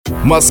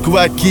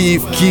Москва,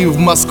 Киев, Киев,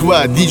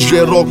 Москва.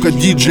 Диджей Рока,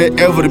 диджей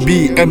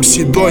Эверби, МС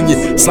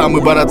Дони,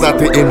 самый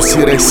бородатый МС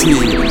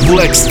России.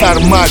 Black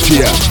Star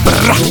Mafia.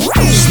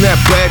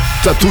 Снэпбэк,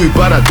 тату и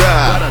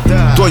борода.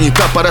 Тони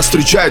Тапора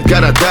встречает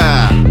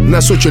города.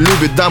 Нас очень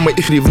любят дамы,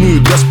 их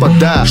ревнуют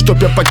господа.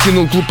 Чтоб я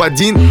покинул клуб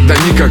один? Да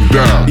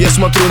никогда. Я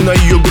смотрю на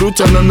ее грудь,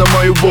 она на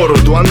мою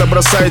бороду. Она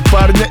бросает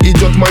парня,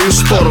 идет в мою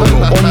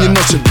сторону. Он не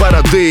носит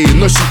бороды,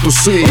 носит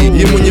усы.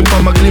 Ему не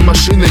помогли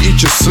машины и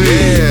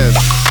часы.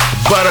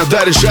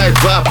 Борода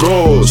решает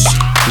вопрос.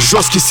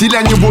 Жесткий стиль,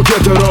 а не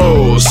букет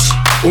роз.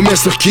 У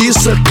местных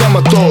кисок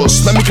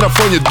коматоз. На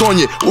микрофоне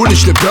Дони,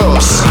 уличный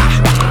пес.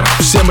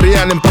 Всем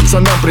реальным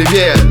пацанам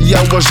привет.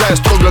 Я уважаю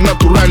строго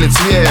натуральный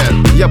цвет.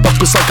 Я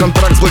подписал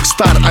контракт с Black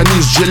Star, а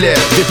не с Gillette.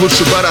 Ведь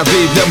лучше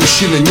бороды для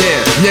мужчины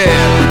нет.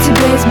 У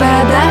тебя есть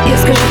борода, я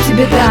скажу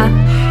тебе да.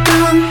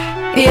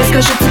 Я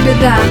скажу тебе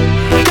да.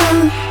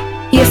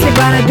 Если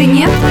бороды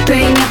нет, то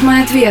и нет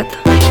мой ответ.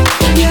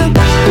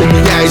 У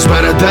меня есть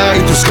борода, и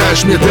ты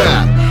скажешь мне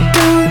да.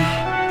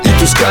 И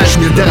ты скажешь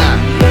мне да.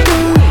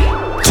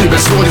 Тебя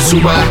сводит с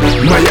ума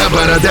моя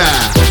борода.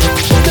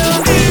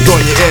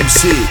 Дони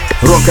МС,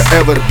 Рока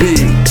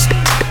Эверби.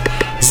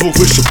 Звук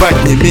выше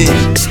подними.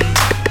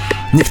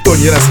 Никто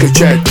не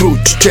раскачает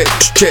круче,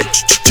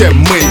 чем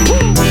мы.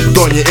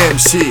 Дони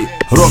МС,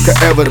 Рока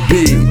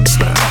Эверби.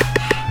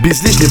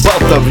 Без лишней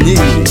болтовни.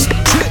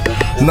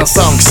 На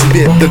саунд к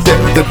себе ДТ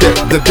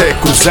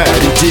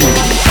заряди.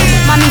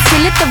 Маме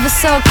цель это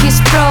высокий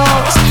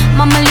спрос.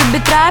 Мама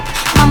любит рэп,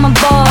 мама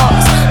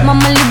босс.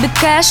 Мама любит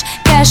кэш,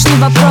 кэш не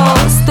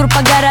вопрос. Тур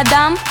по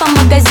городам, по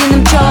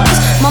магазинам чокс.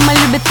 Мама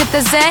любит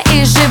КТЗ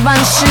и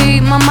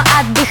Живанши. Мама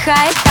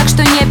отдыхает, так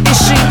что не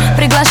пиши.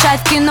 Приглашай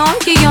в кино,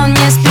 ее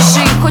не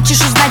спеши.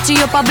 Хочешь узнать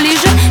ее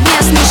поближе,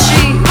 не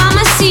смеши.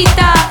 Мама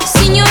сита,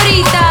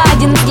 сеньорита.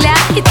 Один взгляд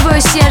и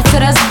твое сердце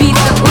разбито.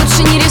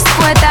 Лучше не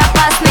рискуй, это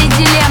опасная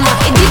дилемма.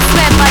 Иди к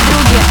своей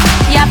подруге,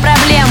 я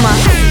проблема.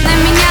 На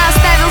меня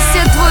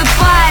оставился твой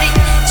парень.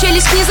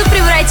 Челюсть снизу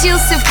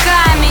превратился в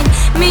камень.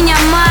 Меня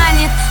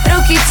манит,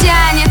 руки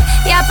тянет.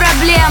 Я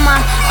проблема,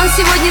 он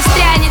сегодня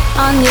встрянет.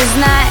 Он не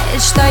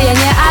знает, что я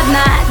не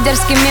одна.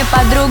 Дерзкими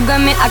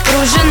подругами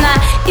окружена.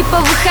 И по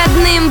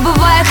выходным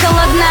бываю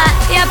холодна.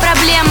 Я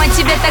проблема,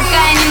 тебе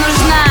такая не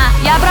нужна.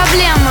 Я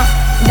проблема,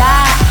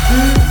 да.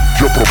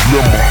 Я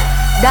проблема.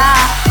 Да,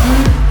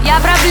 я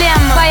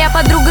проблема, твоя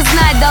подруга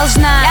знать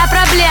должна. Я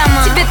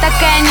проблема, тебе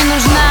такая не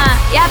нужна.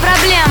 Я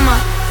проблема,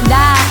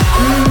 да.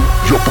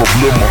 Я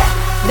проблема.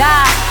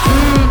 Да,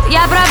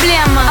 я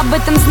проблема, об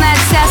этом знает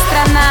вся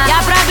страна.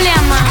 Я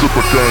проблема,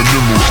 тебе такая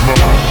не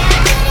нужна.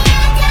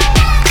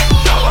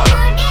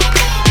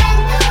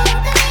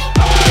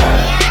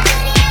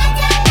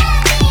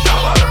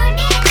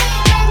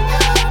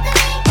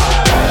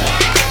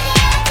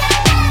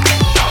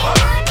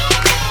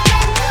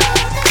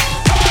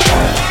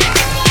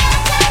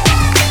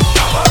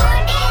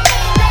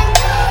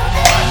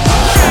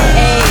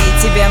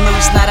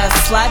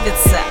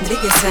 расслабиться.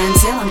 Двигай своим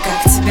телом,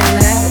 как тебе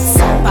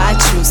нравится.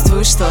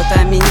 Почувствуй,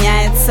 что-то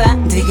меняется.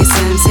 Двигай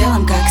своим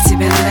телом, как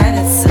тебе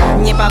нравится.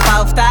 Не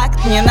попал в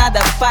такт, не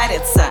надо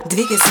париться.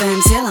 Двигай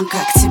своим телом,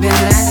 как тебе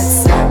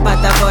нравится.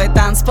 Под тобой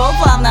танцпол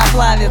плавно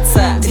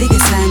плавится. Двигай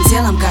своим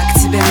телом,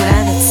 как тебе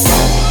нравится.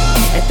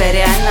 Это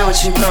реально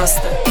очень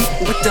просто.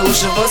 Будь ты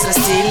уже в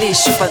возрасте или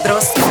еще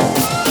подросток.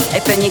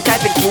 Это ни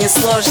капельки не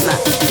сложно.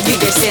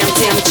 Двигай всем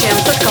тем, чем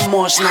только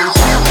можно.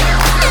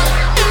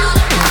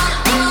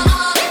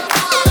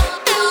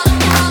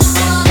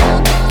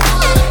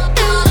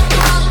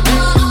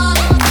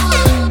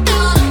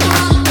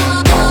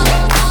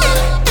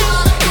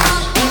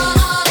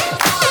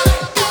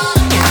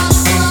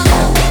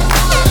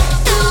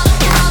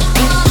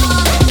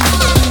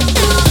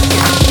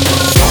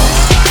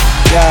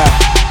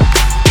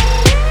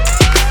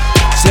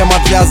 Всем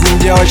отвязным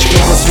девочкам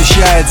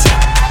посвящается.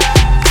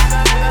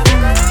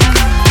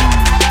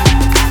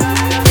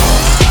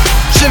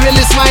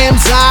 Шевели своим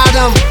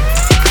задом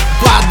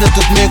под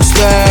этот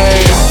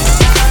микстейп.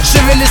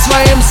 Шевели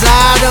своим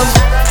задом,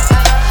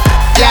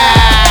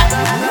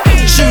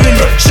 yeah.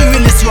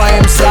 Шевели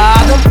своим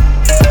задом.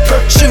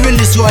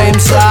 Шевели своим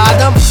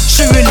задом.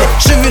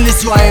 Шевели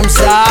своим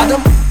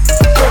задом.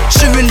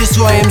 Шевели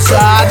своим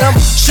задом.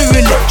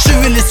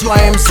 Шевели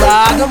своим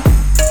задом.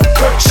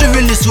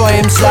 Шевели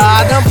своим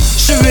задом.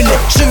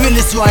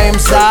 Шевели своим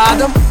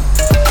задом.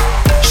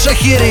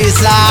 Шахири из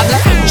ада.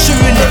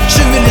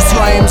 Шевели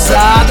своим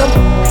задом.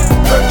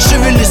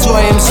 Шевели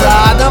своим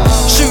задом.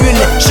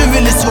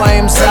 Шевели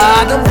своим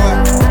задом.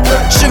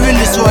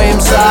 Шевели своим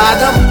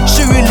задом.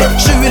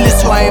 Шевели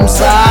своим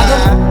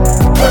задом.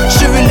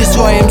 Шевели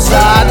своим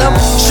задом.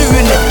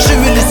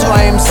 Шевели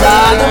своим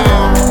задом.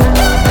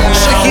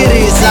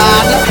 Шахири из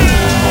ада.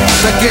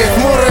 Такие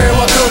хмурые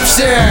вокруг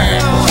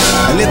все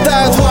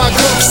летают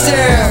вокруг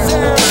стен,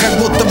 как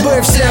будто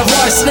бы все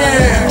во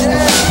сне,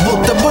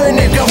 будто бы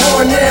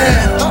никого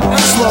нет.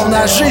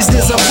 Словно о жизни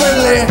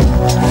забыли,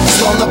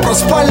 словно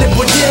проспали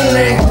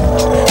будильник.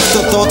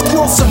 Кто-то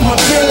уткнулся в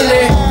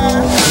мобильник.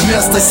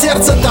 вместо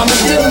сердца там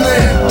дымны.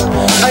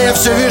 А я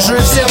все вижу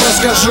и всем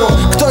расскажу,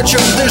 кто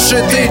чем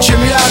дышит и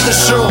чем я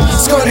дышу.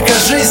 Сколько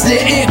жизни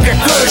и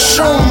какой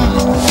шум,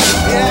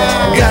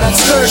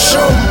 городской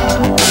шум.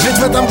 Ведь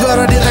в этом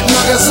городе так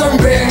много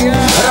зомби.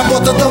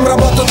 Работа,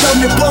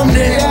 дом, не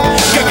помни.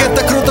 Как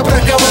это круто, про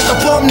кого-то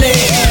помни.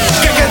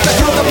 Как это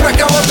круто, про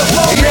кого-то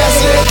помни.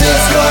 Если ты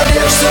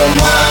сходишь с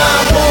ума,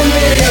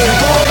 помни,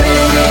 помни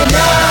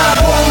меня,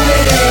 помни,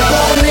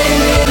 помни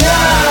меня,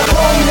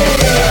 помни,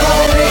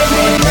 помни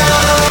меня.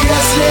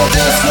 Если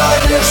ты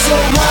сходишь с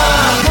ума,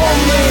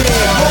 помни,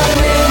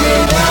 помни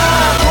меня,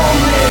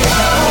 помни,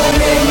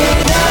 помни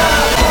меня,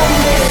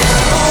 помни,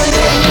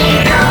 помни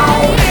меня.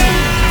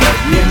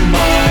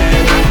 Поднимай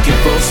руки в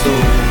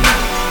воздух,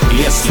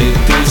 если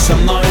ты со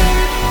мной.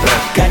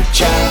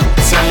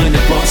 Прокачаться не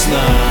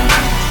поздно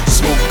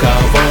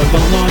звуковой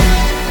волной.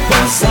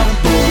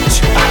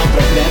 Позабудь о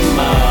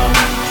проблемах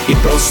и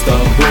просто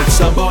будь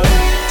собой.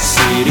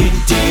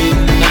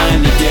 Середина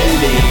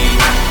недели,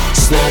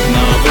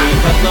 словно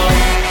выходной.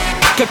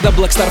 Когда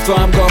Black Star в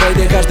твоем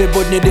городе, каждый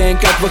будний день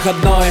как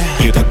выходной.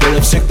 И так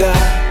было всегда.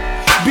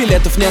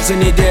 Билетов нет за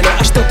неделю,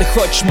 а что ты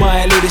хочешь,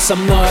 мои люди со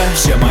мной?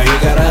 Все мои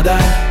города.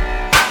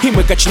 И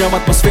мы качнем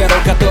атмосферу,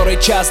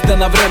 которой час, да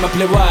на время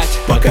плевать.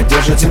 Пока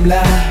держит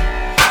земля.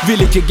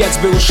 Великий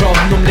Гэтсби ушел,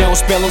 но мне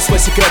успел он свой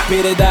секрет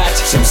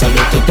передать. Всем салют,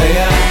 это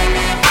я.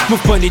 Мы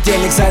в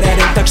понедельник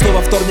зарядим, так что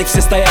во вторник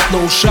все стоят на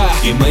ушах.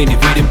 И мы не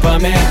видим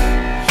помех.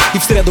 И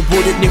в среду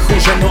будет не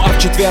хуже, ну а в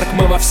четверг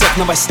мы во всех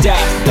новостях.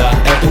 Да,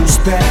 это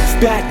успех. В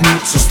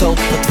пятницу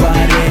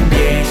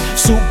столпотворение, в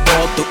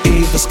субботу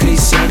и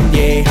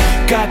воскресенье,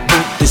 как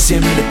будто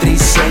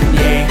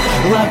землетрясение.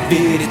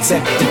 Лови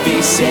рецепты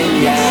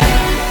веселья.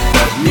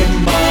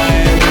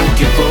 Поднимай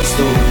руки в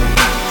воздух,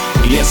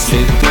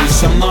 если ты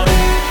со мной.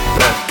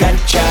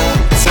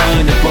 Прокачаться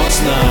не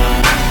поздно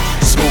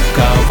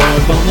звуковой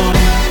волной.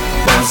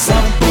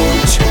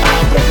 Позабудь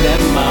о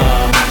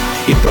проблемах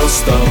и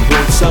просто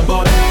будь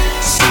собой.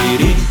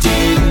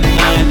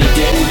 Середина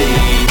недели,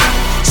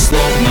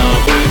 словно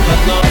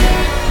выходной.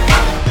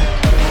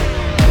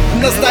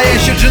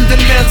 Настоящий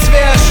джентльмен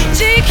свеж.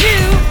 GQ,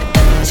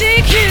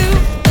 GQ,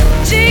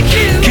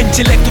 GQ. К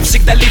интеллекту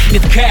всегда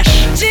липнет кэш.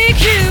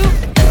 GQ,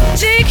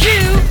 GQ,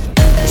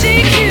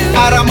 GQ.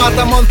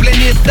 Ароматом он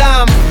пленит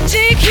дам.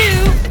 GQ,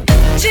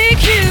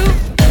 GQ,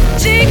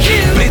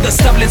 GQ.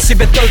 Предоставлен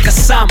себе только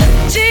сам.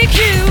 GQ,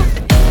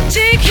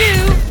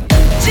 GQ,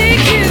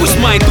 GQ. Пусть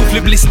мои туфли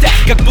блестят,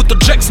 как будто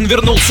Джексон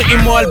вернулся, и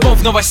мой альбом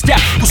в новостях.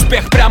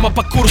 Успех прямо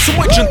по курсу,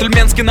 мой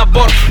джентльменский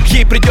набор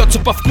ей придется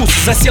по вкусу.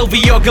 Засел в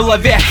ее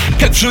голове,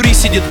 как в жюри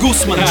сидит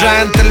Гусман.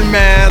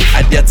 Джентльмен,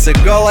 одет с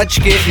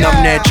иголочки, но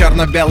мне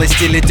черно-белый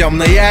стиль и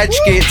темные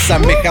очки.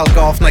 Сам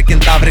Михалков на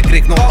кентавре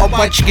крикнул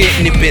опачки,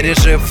 не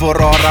пережив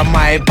фурора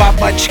моей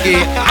бабочки.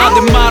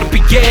 Адемар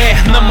Пике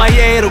на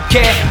моей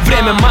руке,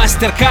 время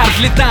мастер-карт,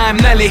 летаем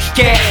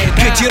налегке.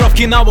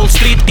 Котировки на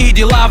Уолл-стрит и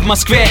дела в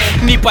Москве.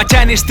 Не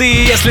потянешь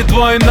ты, если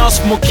твой нос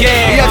в муке.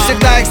 Я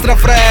всегда экстра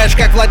фреш,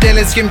 как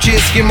владелец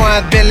химчистки. Мой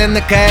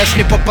отбеленный кэш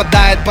не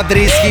попадает под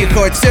риски.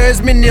 Хоть все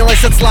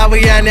изменилось от славы,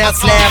 я не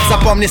ослеп.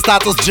 Запомни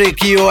статус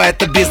GQ,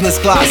 это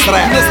бизнес-класс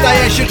рэп.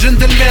 Настоящий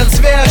джентльмен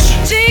свеж.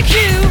 GQ,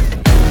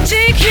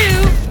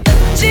 GQ,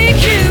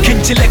 GQ. К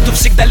интеллекту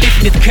всегда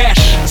липнет кэш.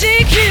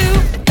 GQ,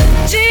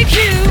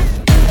 GQ,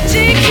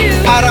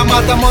 GQ.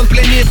 Ароматом он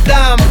пленит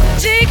дам.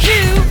 GQ,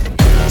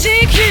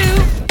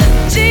 GQ,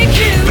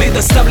 GQ.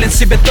 Предоставлен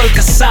себе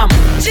только сам.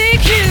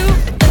 GQ,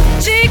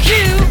 GQ,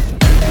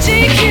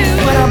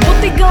 GQ.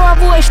 Поработай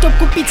головой, чтоб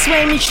купить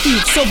свои мечты.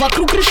 Все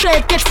вокруг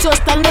решает кэш, все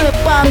остальное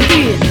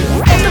панты.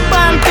 Это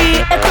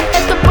панты,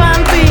 это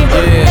панты.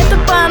 Это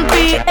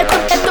панты,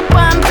 это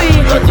панты.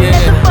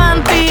 Это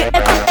панты,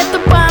 это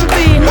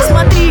панты. Не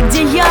смотри,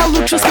 где я,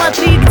 лучше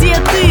смотри, где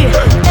ты.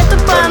 Это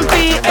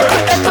панты,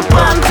 это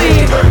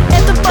панты.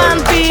 Это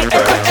панты,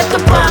 это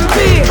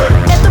панты.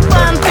 Это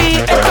панты,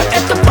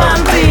 это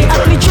панты.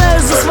 Отвечаю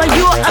за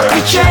свое,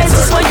 отвечай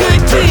за свое и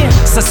ты.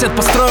 Сосед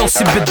построил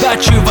себе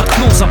дачу и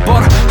воткнул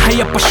забор, а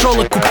я пошел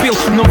и купил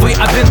новый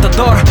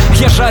Авентадор.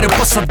 Я жарю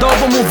по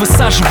Садовому,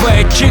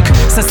 высаживая чик.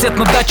 Сосед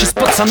на даче с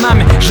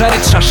пацанами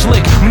жарит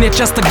шашлык. Мне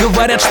часто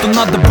говорят, что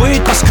надо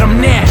быть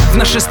поскромнее. В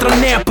нашей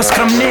стране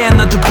поскромнее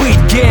надо быть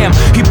геем.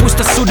 И пусть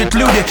осудят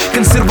люди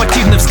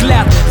консервативный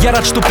взгляд. Я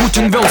рад, что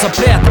Путин вел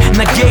запрет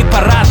на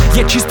гей-парад.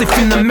 Я чистый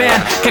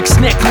феномен, как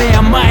снег на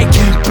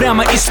Ямайке.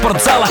 Прямо из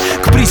спортзала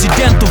к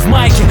президенту в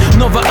майке.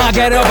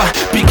 Новоогарева,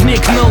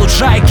 пикник на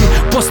лужайке.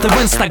 Посты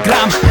в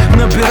Инстаграм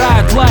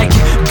набирают лайки.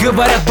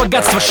 Говорят,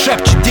 богатство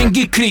шепчет,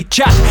 деньги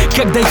кричат.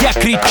 Когда я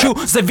кричу,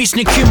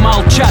 завистники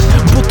молчат.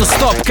 Будто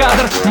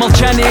стоп-кадр,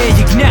 молчание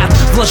ягнят.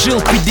 Вложил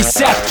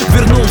 50,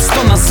 вернул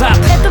 100 назад.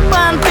 Это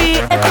панты,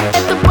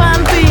 это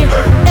панты.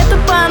 Это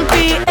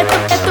панты,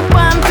 это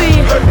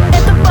панты.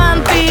 Это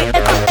панты,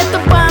 это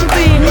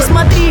панты. Не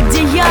смотри,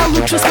 где я,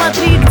 лучше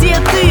смотри, где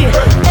ты.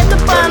 Это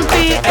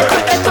панты,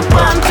 это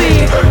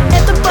панты.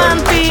 Это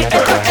панты,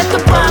 это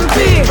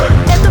панты.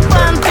 Это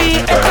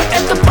панты,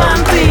 это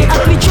панты.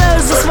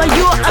 Отвечаю за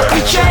свое,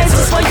 отвечай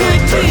за свое и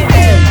ты.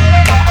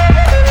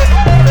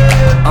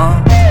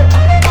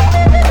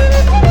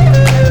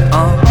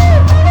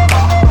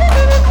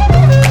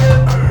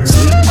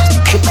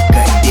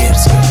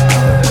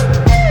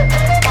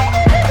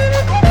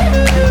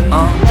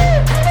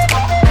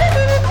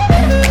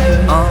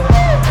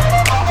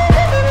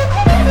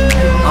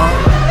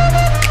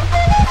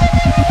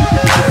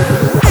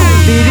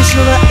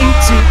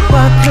 идти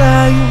по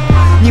краю.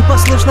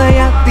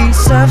 Непослушная ты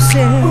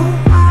совсем,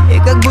 и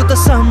как будто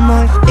со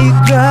мной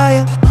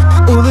играя,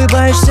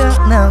 улыбаешься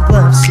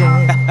нагло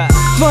всем.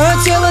 Твое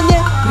тело не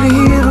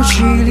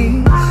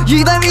приручили,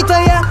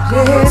 ядовитая,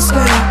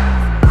 резкая.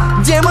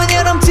 Где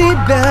манерам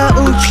тебя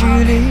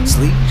учили?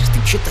 Слышь, ты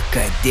чё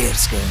такая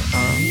дерзкая,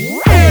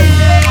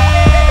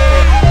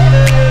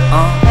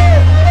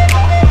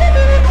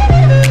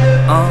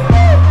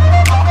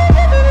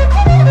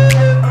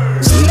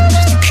 Слышь,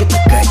 ты чё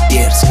такая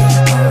дерзкая,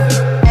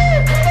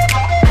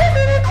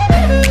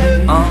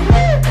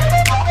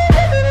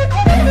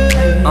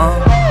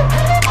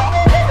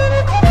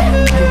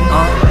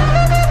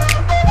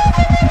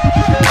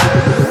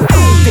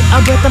 Ты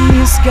об этом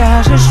не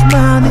скажешь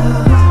маме,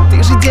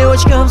 ты же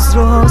девочка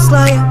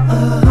взрослая.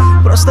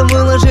 Просто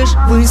выложишь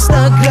в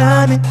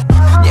инстаграме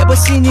небо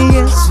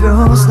синее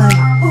звездное.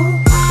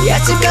 Я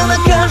тебя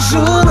накажу,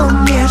 но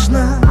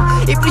нежно,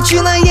 и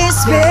причина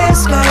есть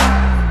веская,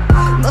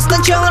 но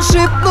сначала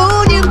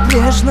шепну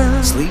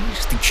небрежно.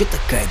 Слышь, ты чё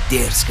такая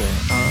дерзкая,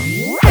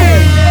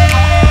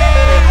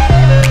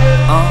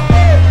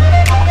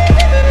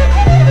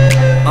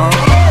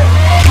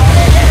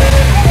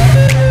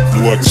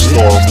 Black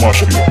Star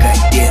Mafia.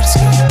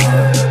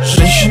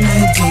 Женщины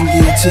и деньги,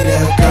 я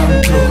теряю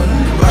контроль.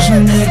 Важно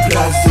не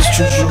играть здесь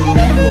чужую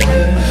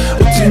роль.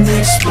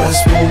 Утренний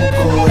экспресс,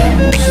 полуколы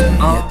музы.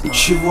 Нет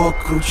ничего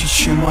круче,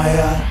 чем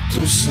моя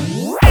туса.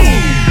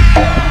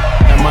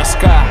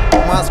 МСК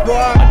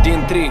Москва,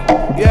 1-3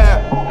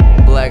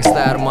 Black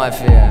Star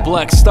Mafia.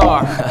 Black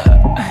Star.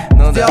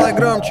 Ну сделай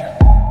громче.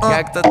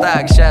 как-то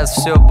так, сейчас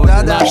все будет.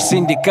 Да-да. Наш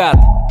синдикат.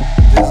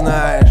 Ты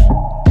знаешь.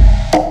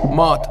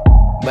 Мод.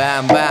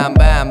 Бэм, бэм,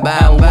 бэм,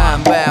 бэм,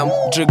 бэм, бэм.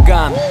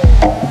 Джиган.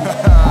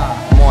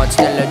 Мод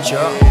стиля чё?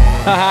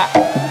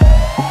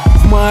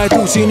 В моей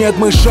тусе нет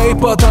мышей,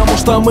 потому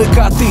что мы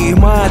коты.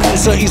 Моя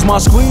туса из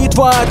Москвы,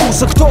 твоя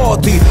туса кто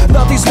ты?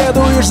 Да ты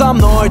следуешь за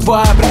мной,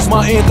 твоя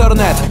призма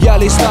интернет. Я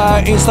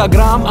листаю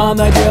инстаграм,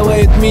 она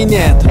делает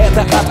минет.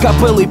 Это от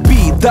капеллы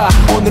бит, да,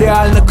 он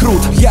реально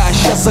крут. Я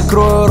сейчас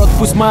закрою рот,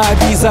 пусть моя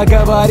виза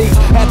говорит.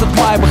 Этот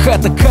майбах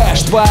это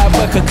кэш, твоя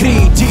бэха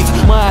кредит.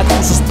 Моя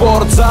туса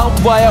спортзал,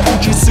 твоя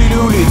учи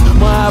целлюлит.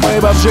 Моя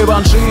бейба в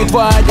Живанши,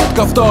 твоя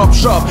детка в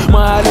топ-шоп.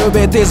 Моя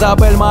любит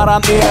Изабель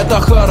Маран, и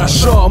это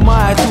хорошо.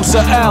 Моя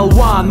туса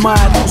L1,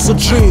 моя туса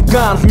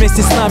Джиган.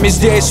 Вместе с нами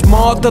здесь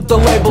мод, это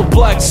лейбл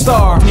Black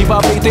Star. Не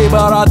побритой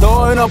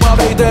бородой, но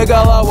побритой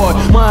головой.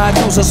 Моя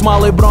туса с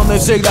малой броной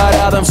всегда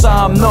рядом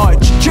со мной.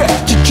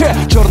 Че-че-че,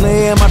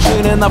 черные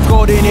машины на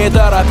входе, не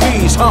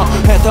торопись.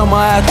 Это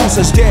моя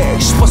туса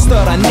здесь,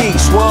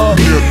 посторонись.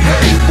 Нет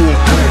ничего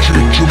круче,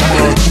 чем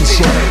моя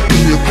туса.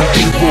 Нет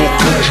ничего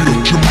круче,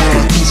 чем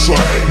моя туса.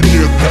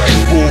 Нет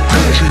ничего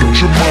круче,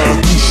 чем моя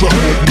туса.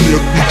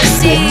 Нет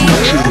ничего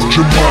круче,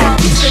 чем моя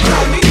туса.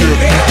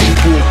 Нет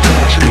ничего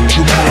круче,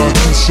 чем моя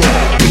туса.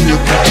 Нет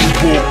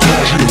ничего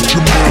круче,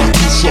 чем моя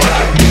туса.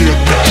 Нет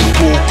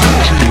ничего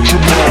круче,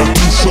 чем моя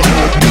туса.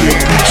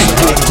 Нет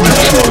ничего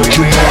круче,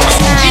 чем моя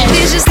туса.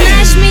 Ты же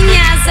знаешь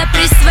меня,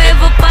 запри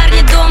своего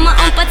парня дома.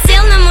 Он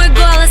подсел на мой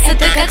голос,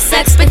 это как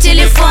секс по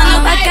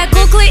телефону. Пока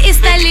куклы из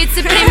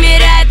столицы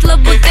примеряют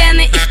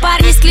лабутены. Их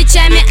парни с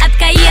ключами от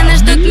Каена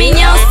ждут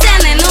меня у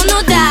сцены.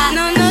 Ну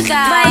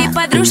да, твои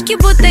подружки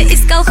будто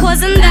из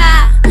колхоза,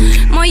 да.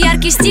 Мой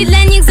яркий стиль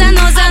для них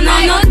заноза,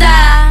 ну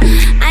да.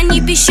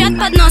 Они пищат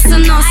под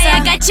носом носа. Я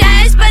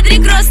качаюсь под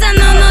рекросса,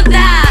 ну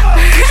да.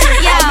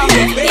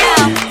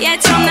 Я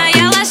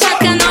темная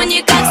лошадка, но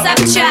не как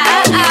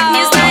Собчак.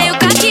 Не знаю,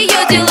 как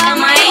ее дела,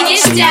 мои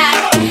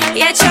ништяк.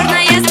 Я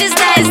черная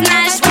звезда, и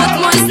знаешь, вот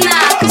мой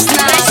знак. В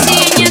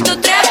России нету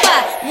трэпа,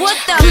 вот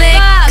там.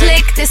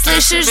 Клик, ты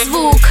слышишь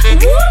звук.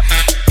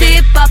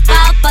 Ты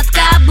попал под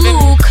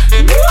каблук.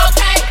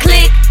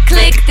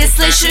 Клик, ты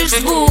слышишь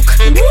звук.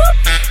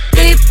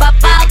 Ты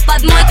попал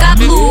под мой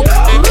каблук.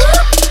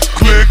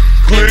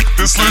 Клик,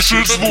 ты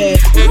слышишь звук.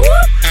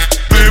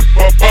 Ты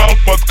попал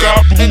под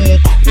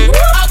каблук.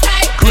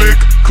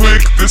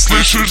 Клик, ты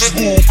слышишь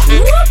звук.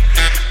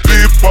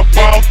 Ты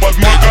попал под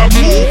мой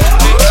каблук.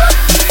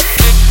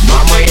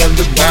 Мама, я в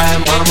Дубае,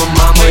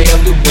 мама, я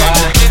в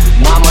Дубае.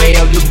 Мама,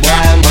 я в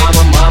Дубае,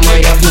 мама,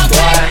 я в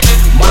Дубае.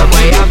 Мама,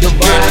 я в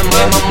Дубае,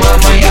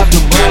 мама, я в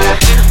Дубае.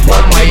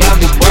 Мама, я в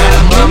Дубае,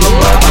 мама,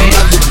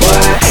 я в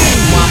Дубае.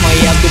 Мама,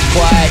 я в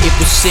Дубае, и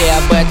пусть все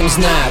об этом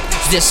знают.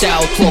 Здесь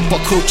аутло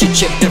покруче,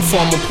 чем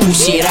перформу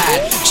Pussy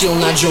Riot. Чил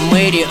на Джо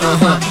Мэри,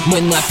 мы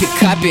на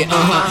пикапе,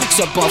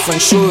 все по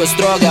фэншую,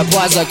 строго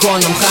по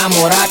законам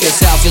Хаммурапи.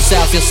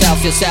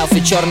 Селфи,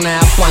 черная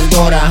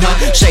Пандора,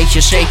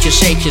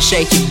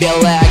 Шейки,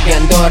 белая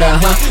Гандора,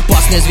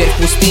 Опасный зверь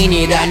в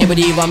пустыне, да не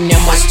буди во мне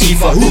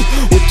мастифа.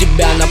 У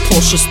тебя на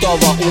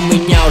полшестого, у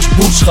меня уж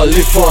Бурдж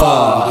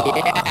Халифа.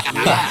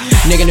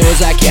 Не гоню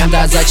за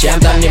кем-то,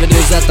 зачем-то, не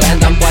ведусь за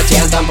трендом,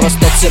 патентом.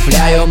 Просто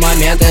цепляю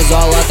моменты,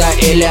 золота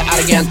или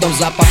аргентум,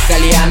 запах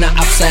кальяна,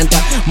 абсента.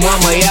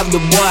 Мама, я в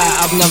Дубае,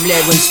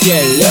 обновляй в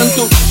инсте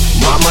ленту.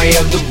 Мама,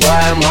 я в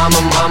Дубае,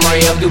 мама,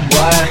 я в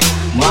Дубае.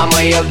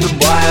 Мама, я в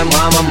Дубае,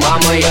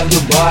 мама, я в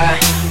Дубае.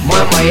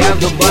 Мама, я в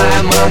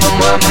Дубае,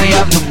 мама,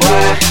 я в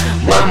Дубае.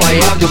 Мама,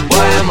 я в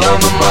Дубае,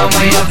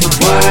 мама, я в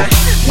Дубае.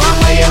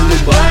 Мама, я в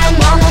Дубае,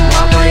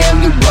 мама, я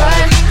в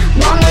Дубае.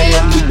 Мама,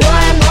 я в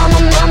Дубае,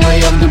 мама,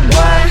 я в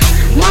Дубае.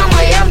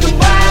 Мама, я в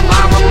Дубае,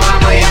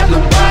 мама, я в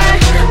Дубае.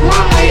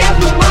 Мама, я в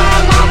Дубае,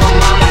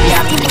 мама,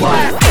 я в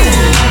Дубае.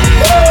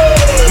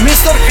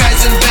 Мистер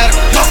Хайзенберг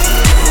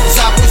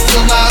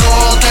запустил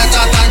народ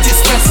этот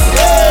антистресс.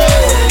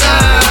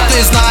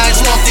 Ты знаешь,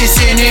 локти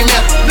синий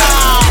мед.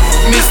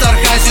 Мистер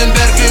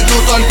Хайзенберг, иду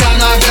только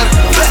наверх.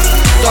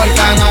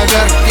 Только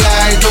наверх,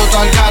 я иду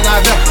только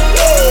наверх.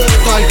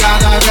 Только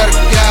наверх,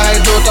 я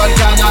иду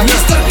только наверх.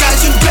 Мистер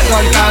Хайзенберг,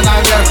 только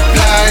наверх,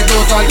 я иду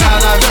только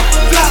наверх.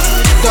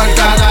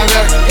 Только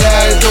наверх,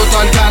 я иду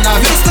только наверх.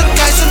 Мистер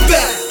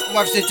Хайзенберг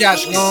во все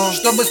тяжкие,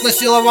 чтобы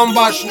сносила вам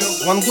башню.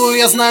 Вангую,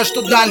 я знаю,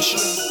 что дальше.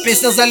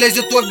 Песня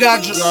залезет в твой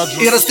гаджет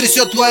и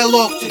растрясет твои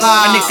локти.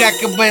 Они как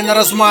Кобейна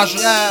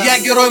размажут. Я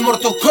герой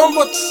Mortal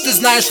Kombat, ты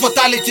знаешь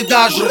фаталити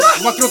даже.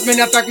 Вокруг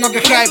меня так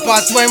много хайпа,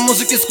 от твоей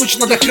музыки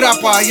скучно до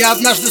храпа. Я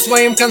однажды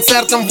своим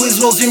концертом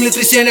вызвал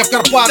землетрясение в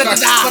Карпатах.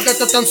 Под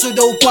это танцуй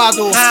до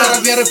упаду,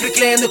 староверы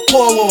приклеены к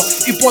полу.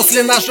 И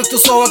после наших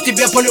тусовок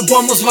тебе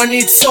по-любому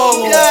звонить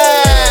солу.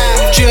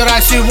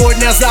 Вчера,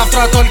 сегодня,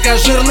 завтра только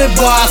жирный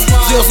бас.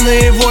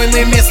 Звездные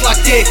войны, месть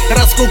локтей,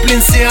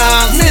 раскуплен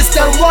сеанс.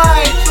 Мистер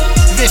Уайт,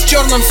 весь в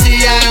черном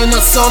сияю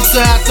на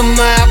солнце.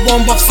 Атомная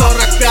бомба в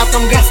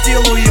 45-м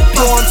гостил у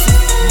японцев.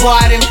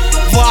 Варим,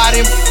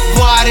 варим,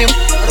 варим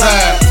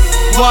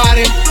рэп.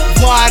 Варим,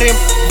 варим,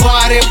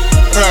 варим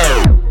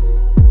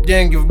рэп.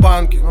 Деньги в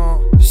банке,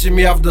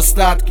 семья в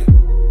достатке.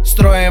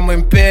 Строим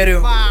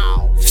империю,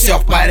 все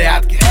в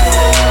порядке.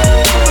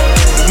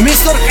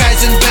 Мистер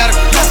Хайзенберг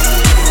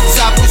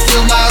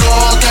запустил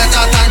народ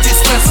этот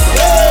антистресс.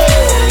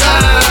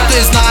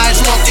 Ты знаешь,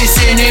 локти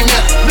синий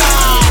мед.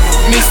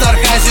 Мистер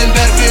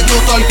Хайзенберг, иду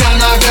только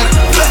наверх.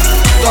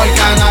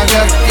 Только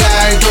наверх,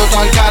 я иду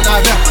только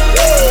наверх.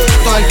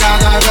 Только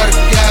наверх,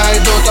 я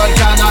иду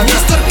только наверх.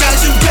 Мистер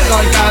Хайзенберг,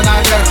 только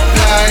наверх,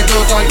 я иду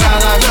только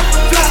наверх.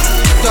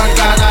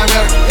 Только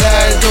наверх,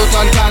 я иду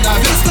только наверх.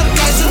 Мистер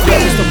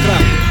Хайзенберг.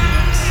 Стоп-кран.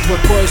 Твой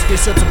поезд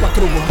несется по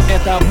кругу,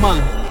 это обман.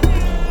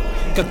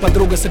 Как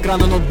подруга с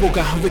экрана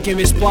ноутбука, выкинь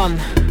весь план.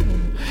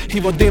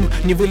 Его дым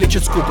не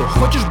вылечит скуку.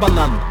 Хочешь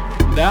банан?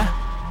 Да?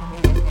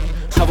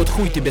 А вот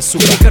хуй тебе,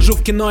 сука. Я не хожу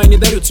в кино, я не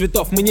дарю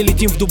цветов. Мы не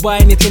летим в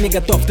Дубай, нет, я не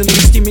готов. Ты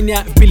навести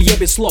меня в белье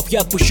без слов.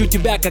 Я отпущу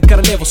тебя, как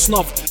королеву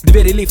снов.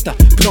 Двери лифта,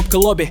 кнопка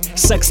лобби.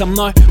 Секс со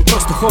мной,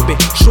 просто хобби.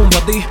 Шум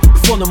воды,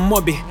 фоном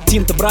моби.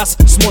 Тинта брас,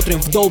 смотрим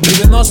в долб.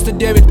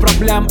 99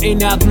 проблем и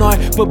ни одной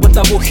по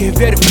бытовухе.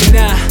 Верь в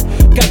меня,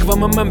 как в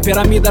МММ.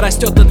 Пирамида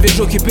растет на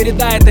движухе,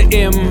 передай это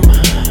им.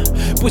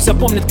 Пусть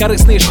запомнят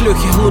корыстные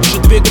шлюхи. Лучше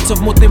двигаться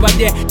в мутной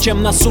воде,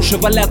 чем на суше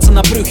валяться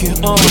на брюхе.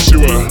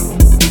 Красивая,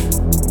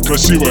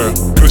 красивая,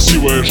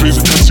 красивая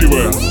жизнь,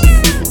 красивая.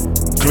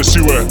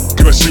 Красивая,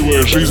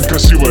 красивая жизнь,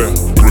 красивая.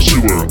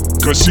 Красивая,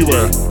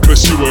 красивая,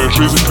 красивая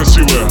жизнь,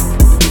 красивая.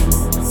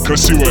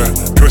 Красивая,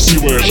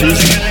 красивая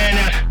жизнь.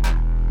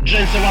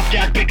 Джинсы в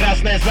обтяг,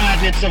 прекрасная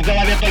задница. В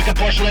голове только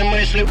пошлые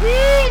мысли.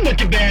 Но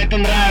тебе это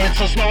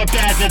нравится, снова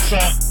пятница.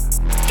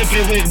 Ты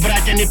привык,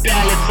 братья, не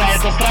пялиться,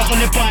 это сразу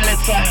не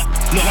палится.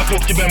 Но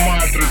вокруг тебя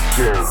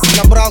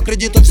матрица. Набрал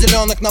кредитов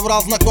зеленых,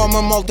 наврал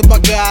знакомым, мол, ты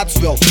богат.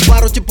 Свел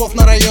пару типов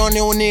на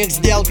районе, у них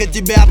сделка,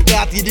 тебе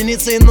откат.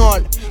 Единица и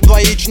ноль,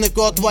 двоичный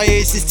код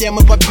твоей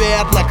системы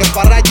побед. На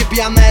корпорате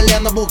пьяная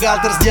Лена,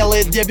 бухгалтер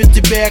сделает дебет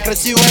тебе.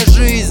 Красивая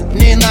жизнь,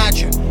 не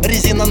иначе.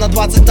 Резина на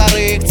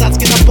 22-х,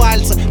 цацки на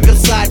пальце,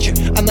 Версачи.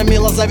 Она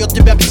мило зовет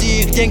тебя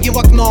псих, деньги в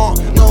окно,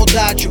 на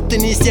удачу. Ты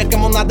не из тех,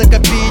 кому надо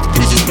копить.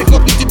 Кризис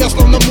прихлопнет тебя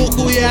словно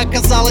муху, и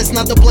оказалось,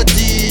 надо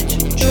платить.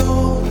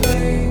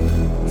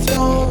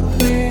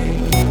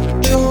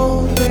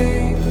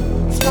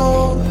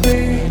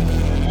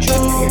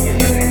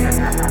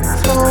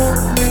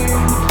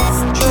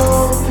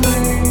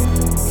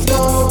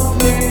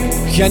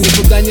 Я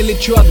никуда не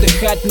лечу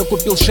отдыхать, но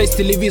купил 6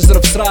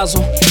 телевизоров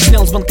сразу.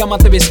 Снял с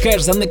банкомата весь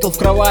кэш, заныкал в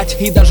кровать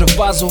и даже в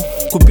вазу.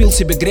 Купил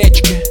себе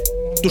гречки,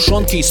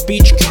 тушенки и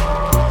спички.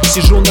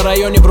 Сижу на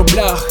районе в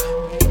рублях,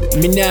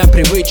 меняю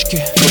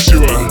привычки.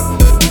 Красивая,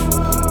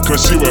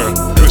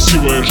 красивая,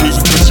 красивая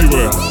жизнь,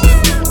 красивая.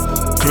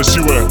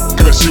 Красивая,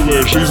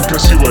 красивая жизнь,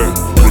 красивая.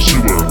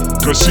 Красивая,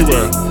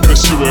 красивая,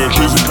 красивая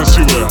жизнь,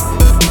 красивая.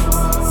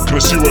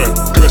 Красивая,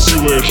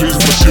 красивая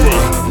жизнь,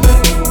 красивая.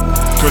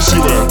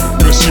 Красивая,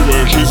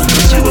 красивая жизнь,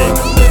 красивая.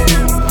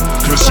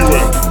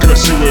 Красивая,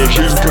 красивая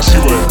жизнь,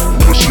 красивая.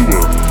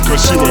 Красивая,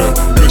 красивая,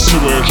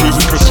 красивая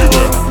жизнь,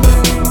 красивая.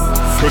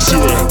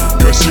 Красивая,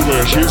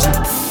 красивая жизнь.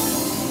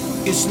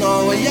 И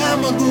снова я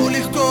могу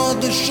легко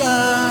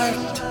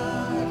дышать,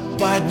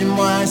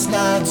 поднимаясь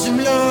над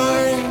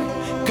землей.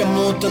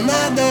 Кому-то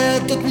надо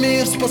этот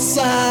мир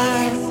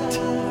спасать.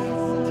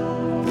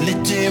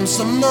 Летим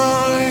со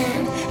мной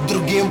к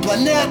другим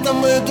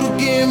планетам и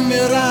другим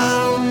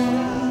мирам.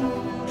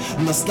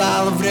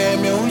 Настало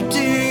время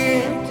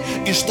уйти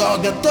И что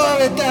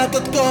готовит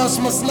этот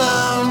космос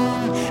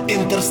нам?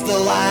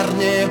 Интерстеллар,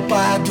 не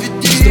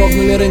подведи.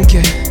 Вздрогнули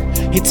рынки,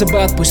 и ЦБ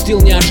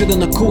отпустил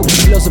неожиданно курс.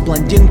 Слезы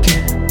блондинки.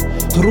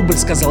 Рубль,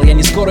 сказал я,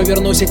 не скоро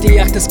вернусь, эти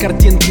яхты с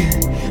картинки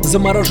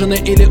заморожены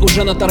или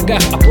уже на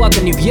торгах,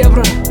 оплата не в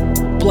евро.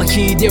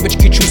 Плохие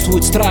девочки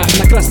чувствуют страх.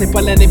 На Красной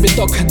Поляне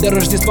биток, до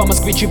Рождества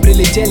москвичи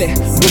прилетели.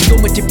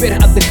 Госдума теперь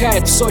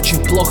отдыхает в Сочи.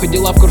 Плохо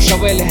дела в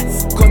Куршавеле.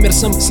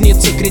 Коммерсам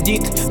снится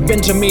кредит.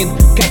 Бенджамин,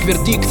 как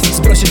вердикт,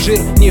 сбросит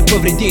жир, не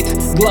повредит.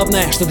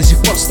 Главное, что до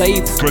сих пор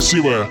стоит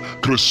красивая,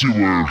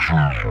 красивая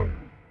жизнь.